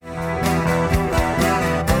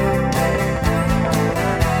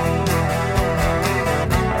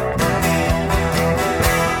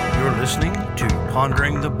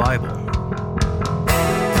Pondering the Bible.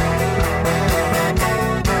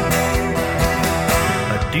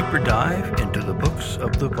 A deeper dive into the books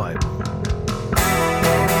of the Bible.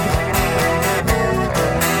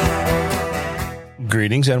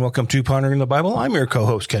 Greetings and welcome to Pondering the Bible. I'm your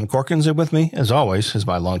co-host, Ken Corkins, and with me, as always, is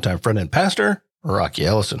my longtime friend and pastor, Rocky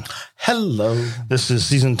Ellison. Hello. This is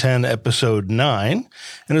Season 10, Episode 9.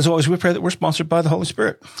 And as always, we pray that we're sponsored by the Holy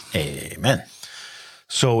Spirit. Amen.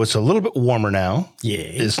 So it's a little bit warmer now. Yeah.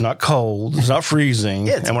 It's not cold. It's not freezing.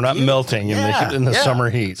 And we're not melting in the summer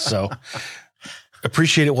heat. So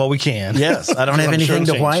appreciate it while we can. Yes. I don't have anything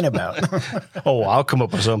to whine about. Oh, I'll come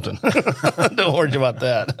up with something. Don't worry about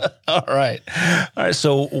that. All right.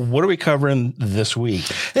 So what are we covering this week?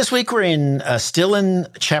 This week we're still in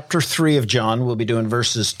chapter 3 of John. We'll be doing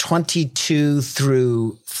verses 22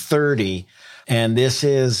 through 30. And this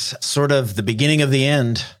is sort of the beginning of the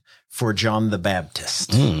end for John the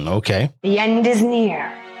Baptist. Okay. The end is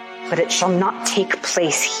near, but it shall not take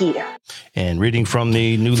place here. And reading from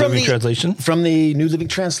the New Living Translation? From the New Living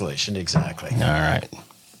Translation, exactly. All right.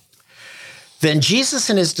 Then Jesus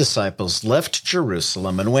and his disciples left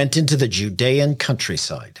Jerusalem and went into the Judean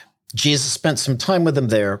countryside. Jesus spent some time with them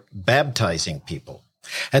there, baptizing people.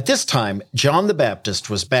 At this time, John the Baptist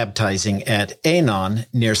was baptizing at Aenon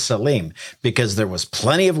near Salim because there was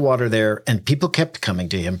plenty of water there and people kept coming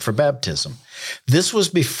to him for baptism. This was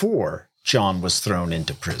before John was thrown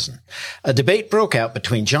into prison. A debate broke out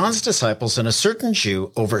between John's disciples and a certain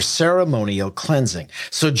Jew over ceremonial cleansing.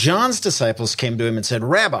 So John's disciples came to him and said,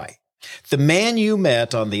 "Rabbi, the man you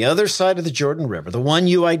met on the other side of the Jordan River, the one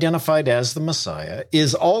you identified as the Messiah,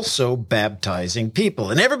 is also baptizing people,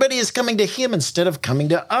 and everybody is coming to him instead of coming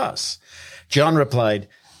to us." John replied,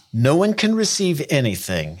 "No one can receive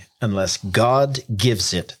anything unless God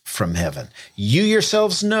gives it from heaven. You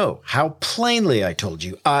yourselves know how plainly I told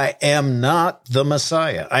you, I am not the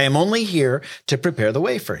Messiah. I am only here to prepare the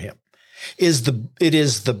way for him. It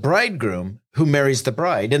is the bridegroom who marries the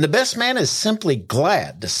bride, and the best man is simply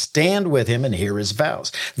glad to stand with him and hear his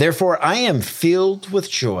vows. Therefore, I am filled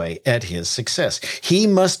with joy at his success. He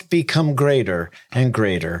must become greater and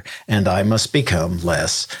greater, and I must become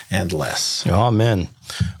less and less." Amen.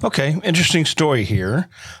 Okay, interesting story here.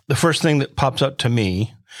 The first thing that pops up to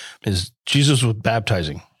me is Jesus was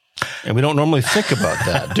baptizing. And we don't normally think about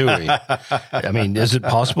that, do we? I mean, is it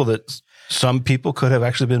possible that some people could have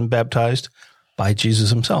actually been baptized by Jesus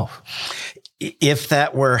himself? If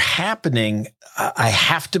that were happening, I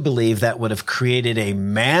have to believe that would have created a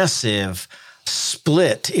massive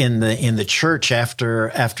split in the church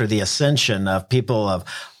after the ascension of people of,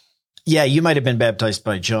 yeah, you might have been baptized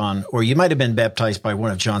by John, or you might have been baptized by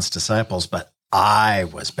one of John's disciples, but I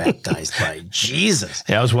was baptized by Jesus.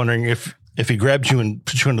 Yeah, I was wondering if he grabbed you and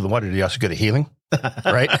put you into the water, did he also get a healing?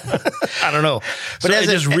 Right? I don't know. But it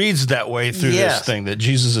just reads that way through this thing that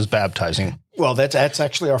Jesus is baptizing. Well, that's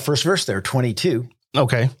actually our first verse there, 22.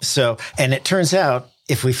 Okay. So, and it turns out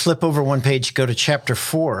if we flip over one page, go to chapter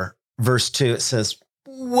 4, verse 2, it says,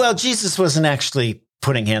 well, Jesus wasn't actually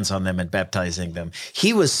putting hands on them and baptizing them.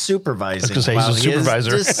 He was supervising while his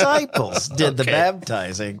disciples did the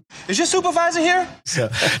baptizing. Is your supervisor here? So,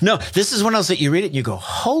 no, this is one of those that you read it and you go,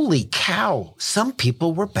 holy cow, some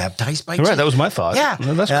people were baptized by Jesus. Right, that was my thought. Yeah.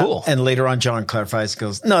 Well, that's cool. And later on, John clarifies,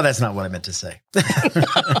 goes, no, that's not what I meant to say.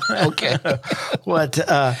 Okay.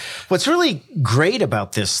 What's really great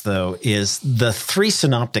about this, though, is the 3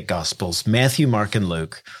 synoptic gospels, Matthew, Mark, and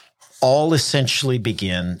Luke, all essentially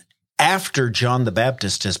begin after John the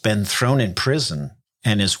Baptist has been thrown in prison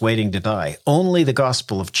and is waiting to die. Only the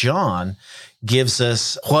Gospel of John gives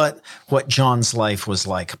us what John's life was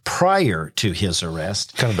like prior to his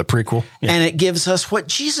arrest. Kind of the prequel. Yeah. And it gives us what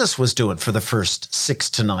Jesus was doing for the first 6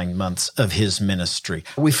 to 9 months of his ministry.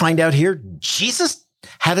 We find out here, Jesus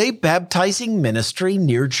had a baptizing ministry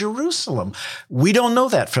near Jerusalem. We don't know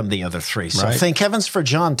that from the other 3. So thank heavens for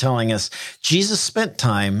John telling us Jesus spent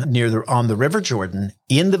time on the River Jordan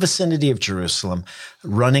in the vicinity of Jerusalem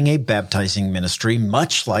running a baptizing ministry,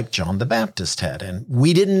 much like John the Baptist had. And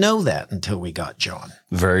we didn't know that until we got John.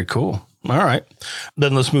 Very cool. All right.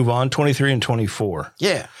 Then let's move on. 23 and 24.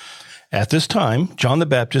 Yeah. At this time, John the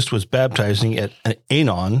Baptist was baptizing at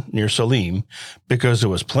Aenon near Salim because there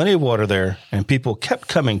was plenty of water there and people kept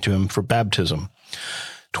coming to him for baptism.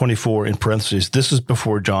 24 in parentheses, this is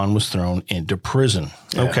before John was thrown into prison.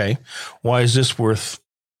 Yeah. Okay. Why is this worth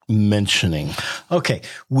mentioning? Okay.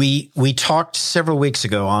 We talked several weeks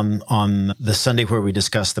ago on the Sunday where we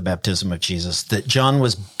discussed the baptism of Jesus that John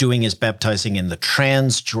was doing his baptizing in the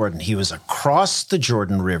Trans-Jordan. He was across the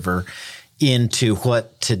Jordan River into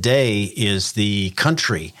what today is the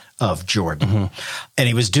country of Jordan. And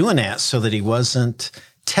he was doing that so that he wasn't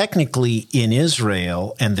technically in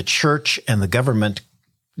Israel, and the church and the government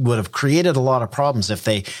would have created a lot of problems if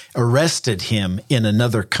they arrested him in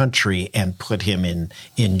another country and put him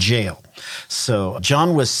in jail. So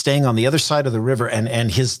John was staying on the other side of the river, and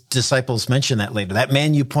his disciples mention that later. That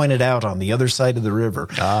man you pointed out on the other side of the river.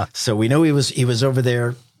 So we know he was over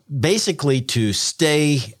there basically to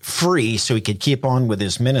stay free so he could keep on with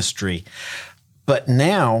his ministry. But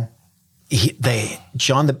now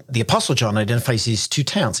the Apostle John identifies these two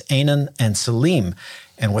towns, Aenon and Salim.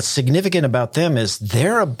 And what's significant about them is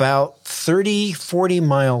they're about 30, 40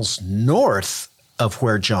 miles north of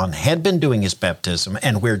where John had been doing his baptism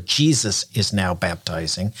and where Jesus is now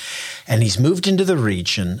baptizing. And he's moved into the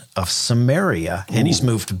region of Samaria, and he's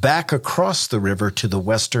moved back across the river to the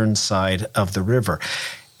western side of the river.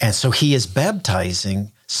 And so he is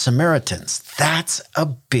baptizing Samaritans. That's a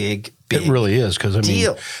big It really is, because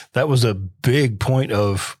deal. That was a big point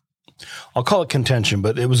of, I'll call it contention,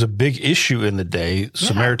 but it was a big issue in the day.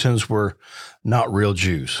 Samaritans were not real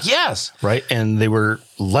Jews. Yes. Right? And they were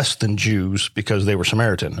less than Jews because they were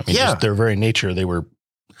Samaritan. I mean, just their very nature, they were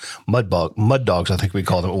mud dogs, I think we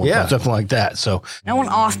called them, or something like that. So no one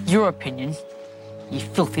asked your opinion, you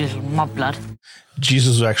filthy little mudblood.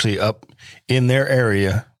 Jesus was actually up in their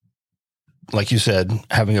area, like you said,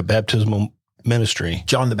 having a baptismal ministry.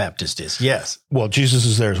 John the Baptist is, yes. Well, Jesus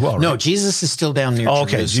is there as well, right? No, Jesus is still down near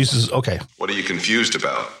Jerusalem. Jesus, okay. What are you confused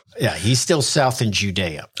about? Yeah, he's still south in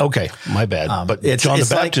Judea. Okay, my bad. But John the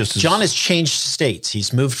Baptist John has changed states.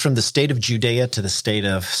 He's moved from the state of Judea to the state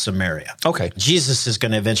of Samaria. Okay. Jesus is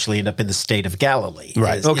going to eventually end up in the state of Galilee.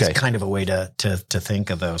 Right, Is kind of a way to think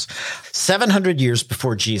of those. 700 years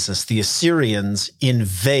before Jesus, the Assyrians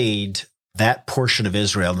invade that portion of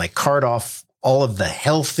Israel, and they cart off all of the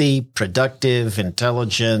healthy, productive,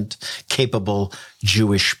 intelligent, capable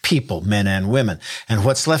Jewish people, men and women. And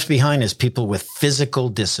what's left behind is people with physical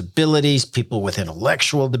disabilities, people with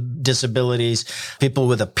intellectual disabilities, people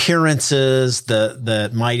with appearances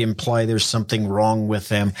that might imply there's something wrong with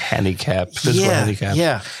them. Handicapped, physical handicapped.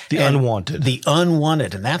 Yeah. The unwanted. The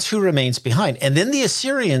unwanted. And that's who remains behind. And then the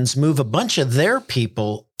Assyrians move a bunch of their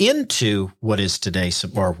people into what is today,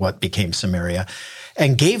 or what became Samaria,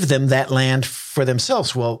 and gave them that land for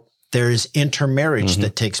themselves. Well, there is intermarriage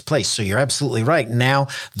that takes place. So you're absolutely right. Now,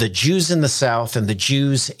 the Jews in the south and the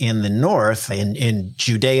Jews in the north, in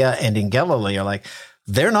Judea and in Galilee, are like,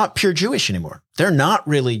 they're not pure Jewish anymore. They're not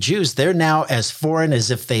really Jews. They're now as foreign as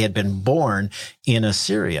if they had been born in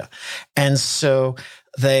Assyria. And so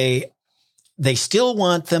they still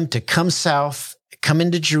want them to come south, come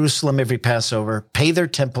into Jerusalem every Passover, pay their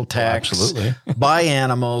temple tax, buy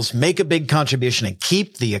animals, make a big contribution, and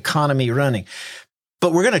keep the economy running.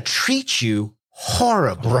 But we're going to treat you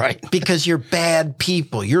horribly, right? Because you're bad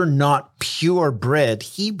people. You're not purebred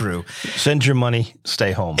Hebrew. Send your money,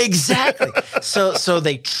 stay home. Exactly. So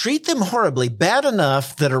they treat them horribly, bad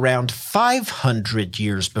enough that around 500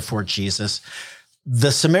 years before Jesus,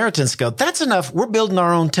 the Samaritans go, that's enough. We're building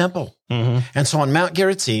our own temple. And so on Mount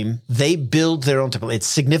Gerizim, they build their own temple. It's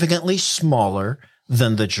significantly smaller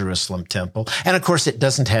than the Jerusalem temple. And of course, it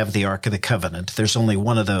doesn't have the Ark of the Covenant. There's only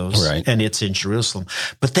one of those, and it's in Jerusalem.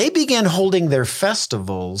 But they began holding their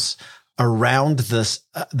festivals around this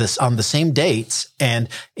on the same dates. And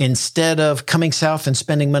instead of coming south and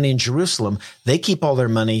spending money in Jerusalem, they keep all their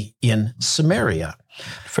money in Samaria.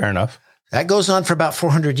 Fair enough. That goes on for about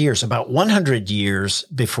 400 years. About 100 years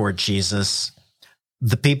before Jesus,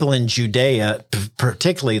 the people in Judea,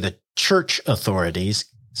 particularly the church authorities,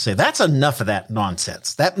 say, that's enough of that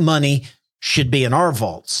nonsense. That money should be in our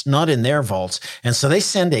vaults, not in their vaults. And so they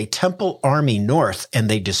send a temple army north and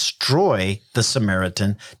they destroy the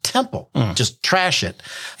Samaritan temple, just trash it.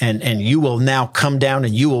 And you will now come down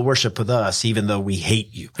and you will worship with us, even though we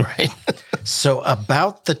hate you. Right. So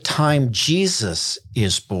about the time Jesus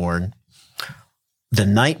is born, the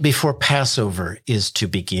night before Passover is to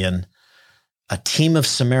begin. A team of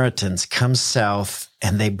Samaritans comes south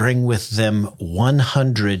and they bring with them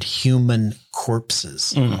 100 human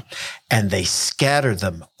corpses and they scatter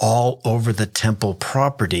them all over the temple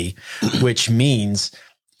property, which means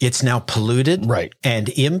it's now polluted and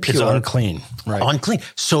impure. It's unclean. Right. Unclean.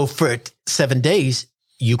 So for 7 days,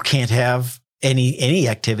 you can't have any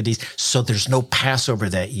activities. So there's no Passover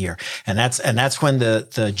that year. And that's when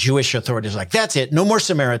the Jewish authorities are like, that's it. No more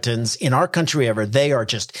Samaritans in our country ever. They are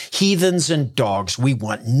just heathens and dogs. We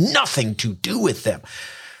want nothing to do with them.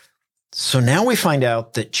 So now we find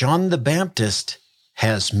out that John the Baptist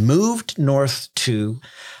has moved north to,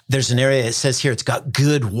 there's an area, it says here, it's got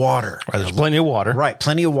good water. Right, there's plenty of water. Right,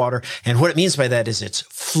 plenty of water. And what it means by that is it's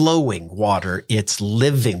flowing water. It's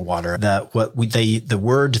living water. The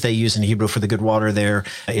word they use in Hebrew for the good water there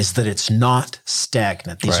is that it's not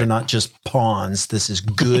stagnant. These are not just ponds. This is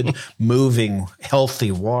good, moving,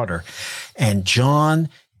 healthy water. And John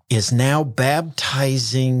is now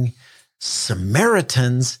baptizing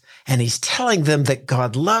Samaritans, and he's telling them that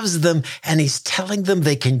God loves them, and he's telling them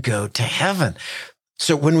they can go to heaven.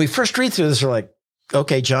 So when we first read through this, we're like,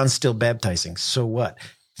 okay, John's still baptizing. So what?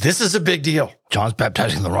 This is a big deal. John's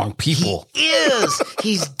baptizing the wrong people. He is.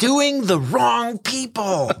 He's doing the wrong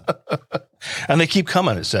people. And they keep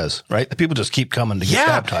coming, it says, right? The people just keep coming to get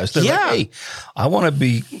baptized. They're like, hey, I want to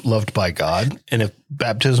be loved by God. And if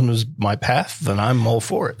baptism is my path, then I'm all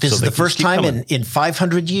for it. This is the first time in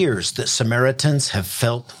 500 years that Samaritans have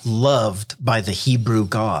felt loved by the Hebrew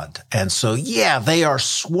God. And so, they are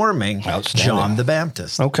swarming John the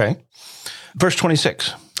Baptist. Okay. Verse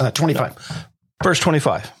 26. 25. Verse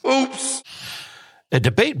 25. Oops. A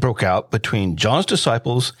debate broke out between John's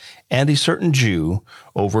disciples and a certain Jew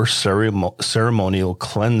over ceremonial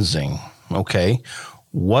cleansing. Okay.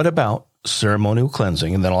 What about ceremonial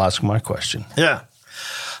cleansing? And then I'll ask my question. Yeah.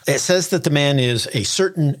 It says that the man is a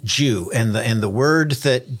certain Jew, and the word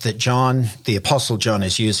that John, the Apostle John,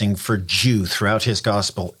 is using for Jew throughout his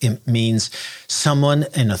gospel, it means someone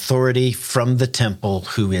in authority from the temple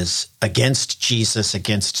who is against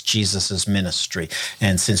Jesus's ministry.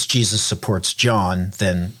 And since Jesus supports John,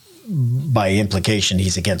 then by implication,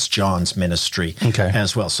 he's against John's ministry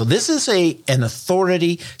as well. So this is an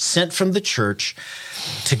authority sent from the church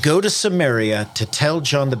to go to Samaria to tell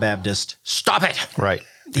John the Baptist, stop it. Right.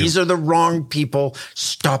 These are the wrong people.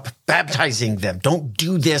 Stop baptizing them. Don't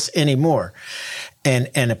do this anymore. And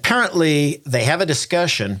apparently they have a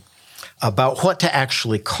discussion about what to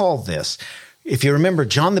actually call this. If you remember,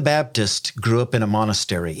 John the Baptist grew up in a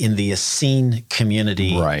monastery in the Essene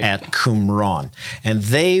community at Qumran. And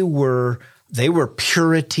they were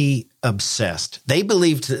purity obsessed. They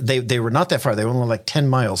believed that they were not that far. They were only like 10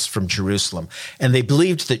 miles from Jerusalem. And they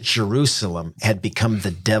believed that Jerusalem had become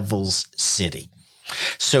the devil's city.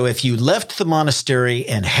 So if you left the monastery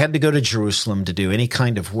and had to go to Jerusalem to do any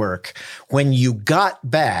kind of work, when you got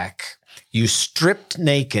back, you stripped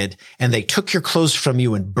naked and they took your clothes from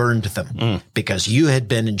you and burned them because you had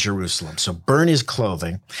been in Jerusalem. So burn his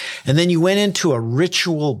clothing. And then you went into a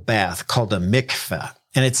ritual bath called a mikveh.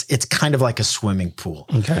 And it's kind of like a swimming pool.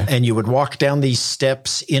 Okay. And you would walk down these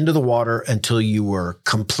steps into the water until you were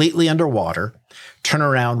completely underwater, turn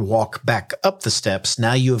around, walk back up the steps.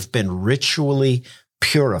 Now you have been ritually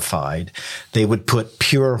purified. They would put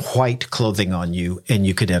pure white clothing on you and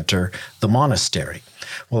you could enter the monastery.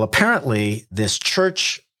 Well, apparently this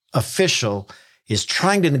church official is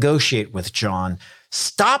trying to negotiate with John.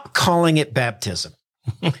 Stop calling it baptism.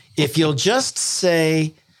 If you'll just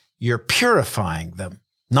say you're purifying them,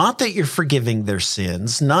 not that you're forgiving their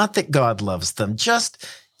sins, not that God loves them, just,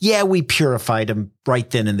 we purified them right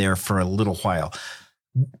then and there for a little while.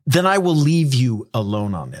 Then I will leave you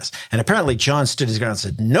alone on this. And apparently John stood his ground and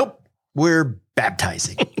said, nope, we're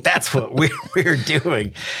baptizing. That's what we're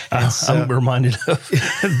doing. I'm reminded of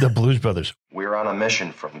the Blues Brothers. We're on a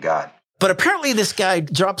mission from God. But apparently this guy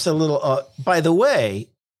drops a little, by the way,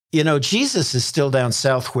 Jesus is still down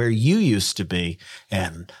south where you used to be,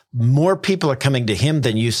 and more people are coming to him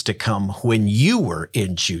than used to come when you were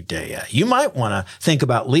in Judea. You might want to think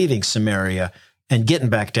about leaving Samaria and getting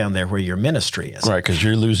back down there where your ministry is. Right, because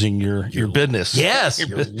you're losing your business. Yes,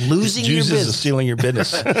 you're losing your business. Jesus is stealing your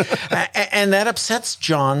business. And that upsets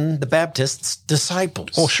John the Baptist's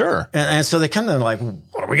disciples. Well, sure. And so they kind of like,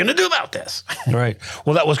 what are we going to do about this? Right.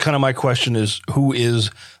 Well, that was kind of my question is, who is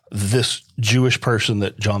this Jewish person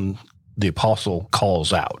that John the Apostle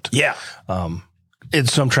calls out? Yeah. In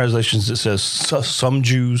some translations, it says some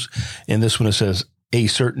Jews. In this one, it says a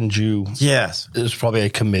certain Jew. Yes. It's probably a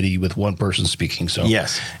committee with one person speaking. So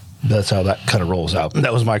yes, that's how that kind of rolls out. And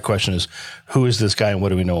that was my question is, who is this guy and what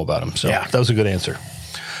do we know about him? So that was a good answer.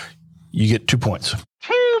 You get 2 points.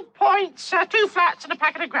 2 points, 2 flats and a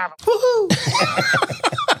packet of gravel. Woohoo!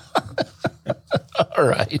 All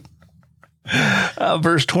right.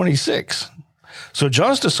 Verse 26. So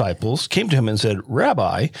John's disciples came to him and said,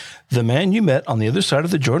 Rabbi, the man you met on the other side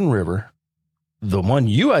of the Jordan River, the one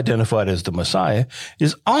you identified as the Messiah,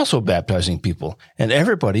 is also baptizing people, and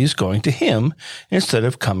everybody is going to him instead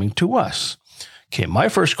of coming to us. Okay, my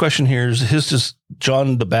first question here is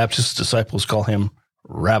John the Baptist's disciples call him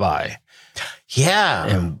Rabbi. Yeah.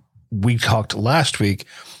 And we talked last week,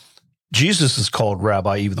 Jesus is called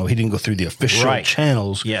Rabbi, even though he didn't go through the official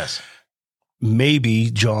channels. Yes.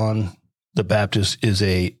 maybe John the Baptist is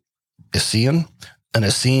an Essene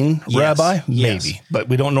rabbi? Yes. Maybe. But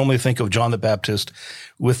we don't normally think of John the Baptist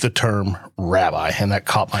with the term rabbi, and that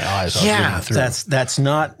caught my eyes. That's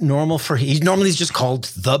not normal for he's just called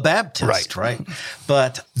the Baptist, right?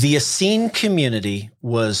 But the Essene community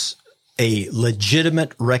was a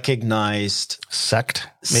legitimate, recognized sect.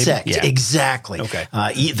 Yeah. Exactly. Okay.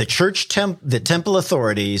 The church, the temple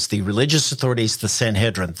authorities, the religious authorities, the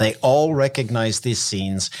Sanhedrin, they all recognized these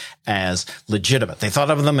Essenes as legitimate. They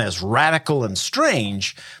thought of them as radical and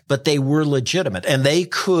strange, but they were legitimate, and they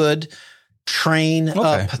could train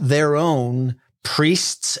up their own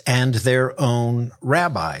priests and their own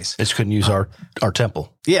rabbis. They just couldn't use our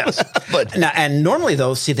temple. Yes. And normally,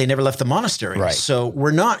 though, they never left the monastery. Right. So we're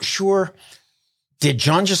not sure. Did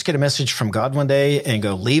John just get a message from God one day and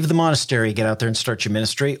go, leave the monastery, get out there and start your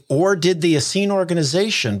ministry? Or did the Essene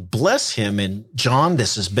organization bless him and, John,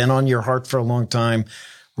 this has been on your heart for a long time.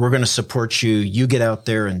 We're going to support you. You get out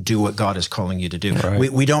there and do what God is calling you to do.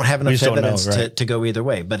 Right. We don't have enough evidence to go either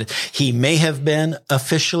way. But he may have been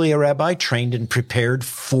officially a rabbi, trained and prepared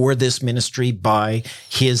for this ministry by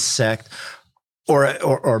his sect,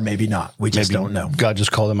 or maybe not. We just don't know. God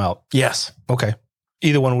just called him out. Yes. Okay.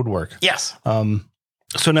 Either one would work. Yes.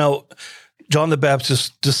 So now John the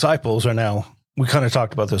Baptist's disciples are now, we kind of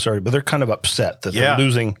talked about this already, but they're kind of upset that they're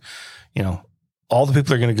losing, all the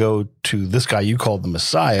people are going to go to this guy you called the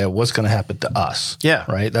Messiah. What's going to happen to us? Yeah.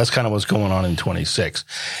 Right. That's kind of what's going on in 26.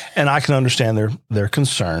 And I can understand their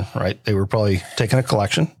concern, right? They were probably taking a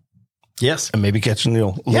collection. Yes. And maybe catching,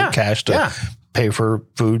 little cash to pay for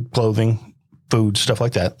food, clothing, food, stuff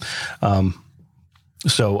like that.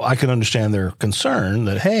 So I can understand their concern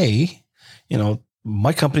that, hey,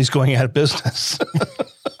 my company's going out of business,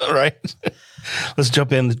 right? Let's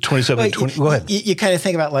jump in to 27 and 20. Go ahead. You kind of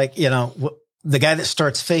think about the guy that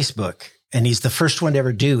starts Facebook, and he's the first one to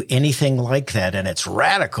ever do anything like that. And it's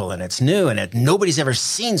radical and it's new and nobody's ever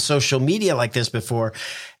seen social media like this before.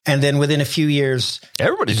 And then within a few years,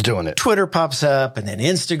 everybody's doing it. Twitter pops up and then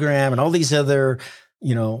Instagram and all these other,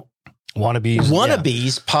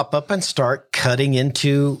 wannabes pop up and start cutting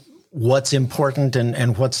into what's important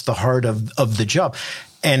and what's the heart of the job.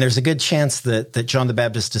 And there's a good chance that John the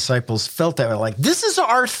Baptist's disciples felt that way, like, this is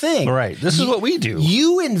our thing. Right. This is what we do.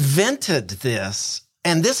 You invented this,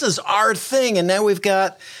 and this is our thing. And now we've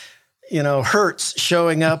got, Hertz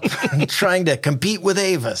showing up and trying to compete with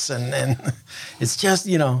Avis. And it's just,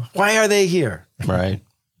 why are they here? Right.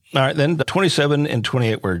 All right, then 27 and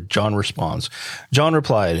 28, where John responds. John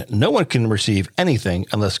replied, no one can receive anything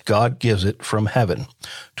unless God gives it from heaven.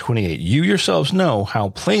 28, you yourselves know how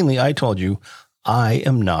plainly I told you, I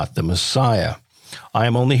am not the Messiah. I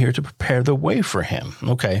am only here to prepare the way for him.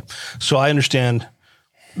 Okay, so I understand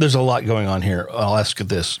there's a lot going on here. I'll ask you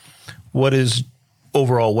this. What is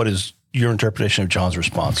your interpretation of John's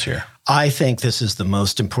response here? I think this is the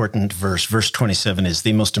most important verse. Verse 27 is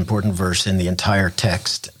the most important verse in the entire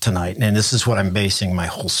text tonight. And this is what I'm basing my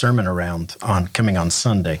whole sermon around coming on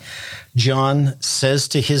Sunday. John says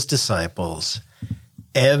to his disciples,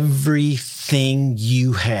 everything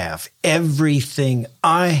you have, everything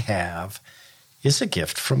I have is a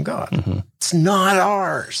gift from God. Mm-hmm. It's not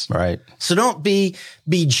ours. Right. So don't be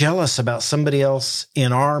jealous about somebody else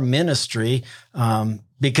in our ministry,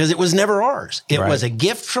 because it was never ours. It was a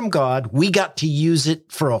gift from God. We got to use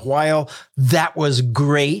it for a while. That was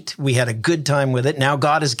great. We had a good time with it. Now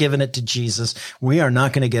God has given it to Jesus. We are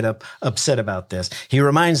not going to get upset about this. He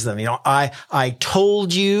reminds them, I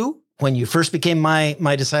told you when you first became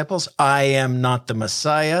my disciples, I am not the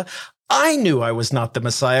Messiah. I knew I was not the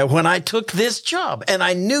Messiah when I took this job, and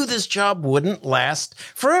I knew this job wouldn't last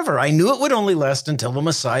forever. I knew it would only last until the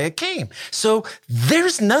Messiah came. So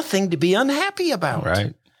there's nothing to be unhappy about.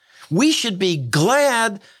 Right. We should be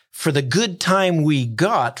glad for the good time we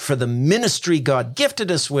got, for the ministry God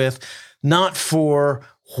gifted us with, not for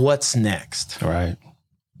what's next. Right.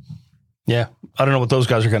 Yeah. I don't know what those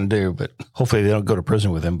guys are going to do, but hopefully they don't go to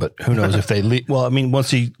prison with him. But who knows if they leave. Well, I mean,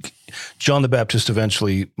 John the Baptist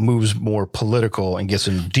eventually moves more political and gets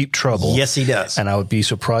in deep trouble. Yes, he does. And I would be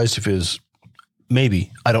surprised if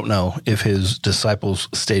I don't know if his disciples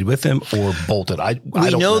stayed with him or bolted.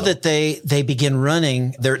 We know that they begin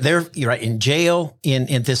running. They're you're right, in jail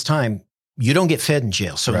in this time. You don't get fed in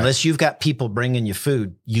jail. So unless you've got people bringing you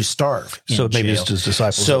food, you starve in So maybe jail. It's his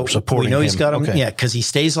disciples are supporting him. We know he's got them, because he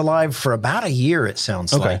stays alive for about a year, it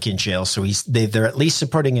sounds like, in jail. So they're at least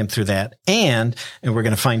supporting him through that. And we're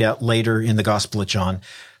going to find out later in the Gospel of John,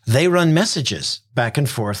 they run messages back and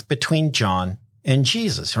forth between John and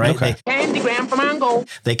Jesus, right? Candygram for mango.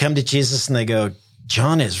 They come to Jesus and they go,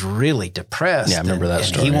 John is really depressed. Yeah, I remember that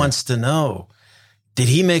story. He wants to know, did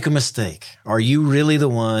he make a mistake? Are you really the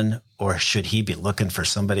one, or should he be looking for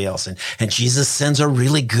somebody else? And Jesus sends a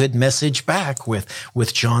really good message back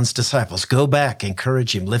with John's disciples. Go back,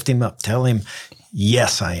 encourage him, lift him up, tell him,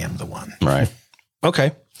 yes, I am the one. Right.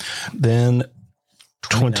 Okay. Then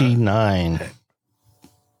 29.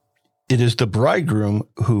 It is the bridegroom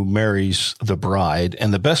who marries the bride,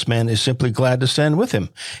 and the best man is simply glad to stand with him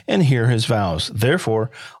and hear his vows.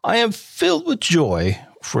 Therefore, I am filled with joy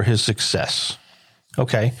for his success.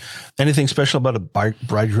 Okay. Anything special about a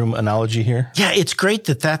bridegroom analogy here? Yeah, it's great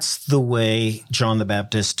that that's the way John the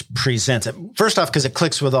Baptist presents it. First off, because it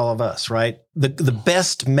clicks with all of us, right? The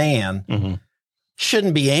best man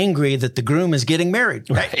shouldn't be angry that the groom is getting married.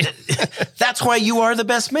 Right. That's why you are the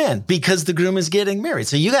best man, because the groom is getting married.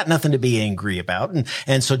 So you got nothing to be angry about.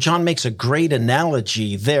 And so John makes a great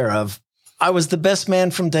analogy there of, I was the best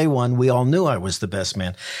man from day one. We all knew I was the best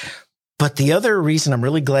man. But the other reason I'm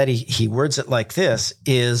really glad he words it like this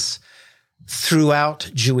is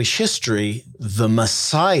throughout Jewish history, the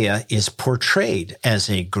Messiah is portrayed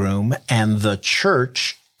as a groom and the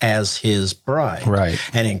church as his bride. Right.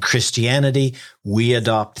 And in Christianity, we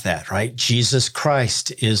adopt that, right? Jesus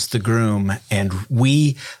Christ is the groom, and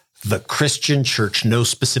we, the Christian church, no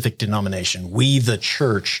specific denomination, we, the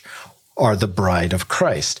church, are the bride of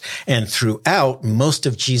Christ. And throughout most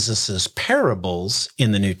of Jesus's parables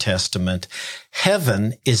in the New Testament,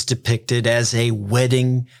 heaven is depicted as a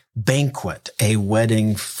wedding banquet, a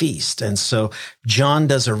wedding feast. And so John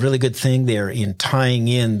does a really good thing there in tying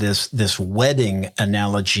in this wedding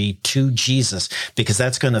analogy to Jesus, because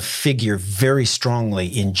that's going to figure very strongly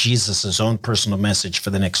in Jesus's own personal message for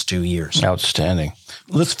the next 2 years. Outstanding.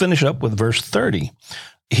 Let's finish up with verse 30.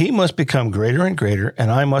 He must become greater and greater,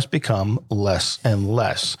 and I must become less and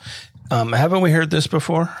less. Haven't we heard this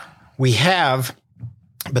before? We have,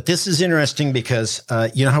 but this is interesting because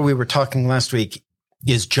you know how we were talking last week?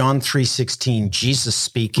 Is John 3:16 Jesus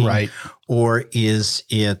speaking, right, or is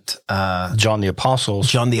it John the Apostle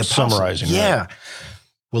summarizing? Yeah. Right?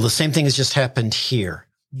 Well, the same thing has just happened here.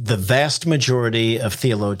 The vast majority of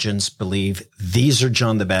theologians believe these are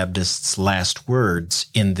John the Baptist's last words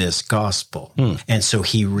in this gospel. And so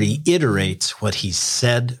he reiterates what he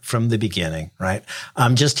said from the beginning, right?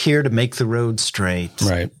 I'm just here to make the road straight.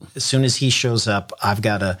 Right. As soon as he shows up, I've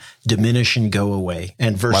got to diminish and go away.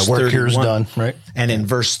 And verse my work 31, here is done, right? And in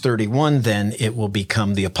verse 31, then it will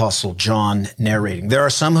become the Apostle John narrating. There are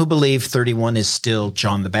some who believe 31 is still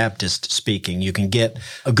John the Baptist speaking. You can get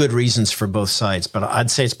good reasons for both sides, but I'd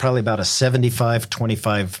say it's probably about a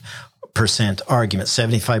 75-25% argument.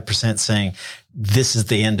 75% saying this is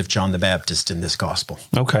the end of John the Baptist in this gospel.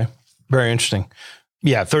 Okay. Very interesting.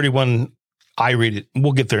 Yeah, 31, I read it.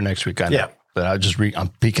 We'll get there next week, I know. Yeah. But I'll just read,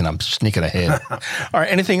 I'm sneaking ahead. All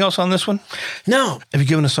right, anything else on this one? No. Have you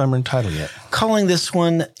given a sermon title yet? Calling this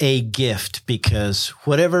one a gift, because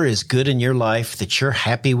whatever is good in your life that you're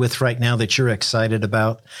happy with right now, that you're excited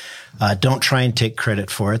about, don't try and take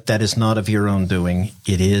credit for it. That is not of your own doing.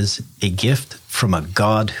 It is a gift from a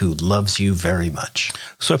God who loves you very much.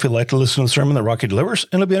 So if you'd like to listen to the sermon that Rocky delivers,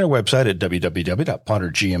 it'll be on our website at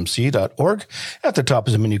www.pondergmc.org. At the top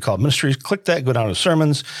is a menu called Ministries. Click that, go down to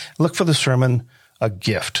Sermons, look for the sermon, A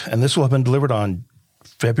Gift. And this will have been delivered on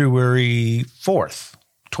February 4th,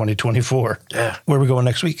 2024. Yeah. Where are we going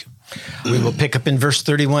next week? We will pick up in verse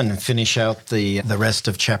 31 and finish out the rest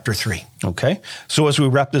of chapter 3. Okay. So as we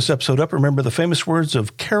wrap this episode up, remember the famous words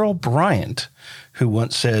of Carol Bryant, who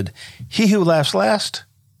once said, "He who laughs last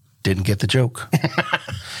didn't get the joke."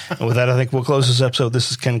 And with that, I think we'll close this episode. This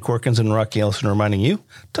is Ken Corkins and Rocky Ellison reminding you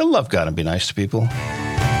to love God and be nice to people.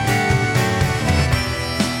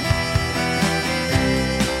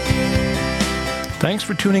 Thanks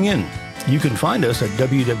for tuning in. You can find us at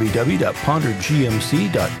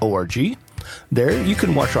www.pondergmc.org. There, you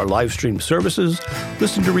can watch our live stream services,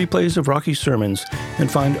 listen to replays of Rocky's sermons,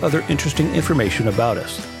 and find other interesting information about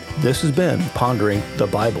us. This has been Pondering the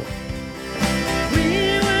Bible.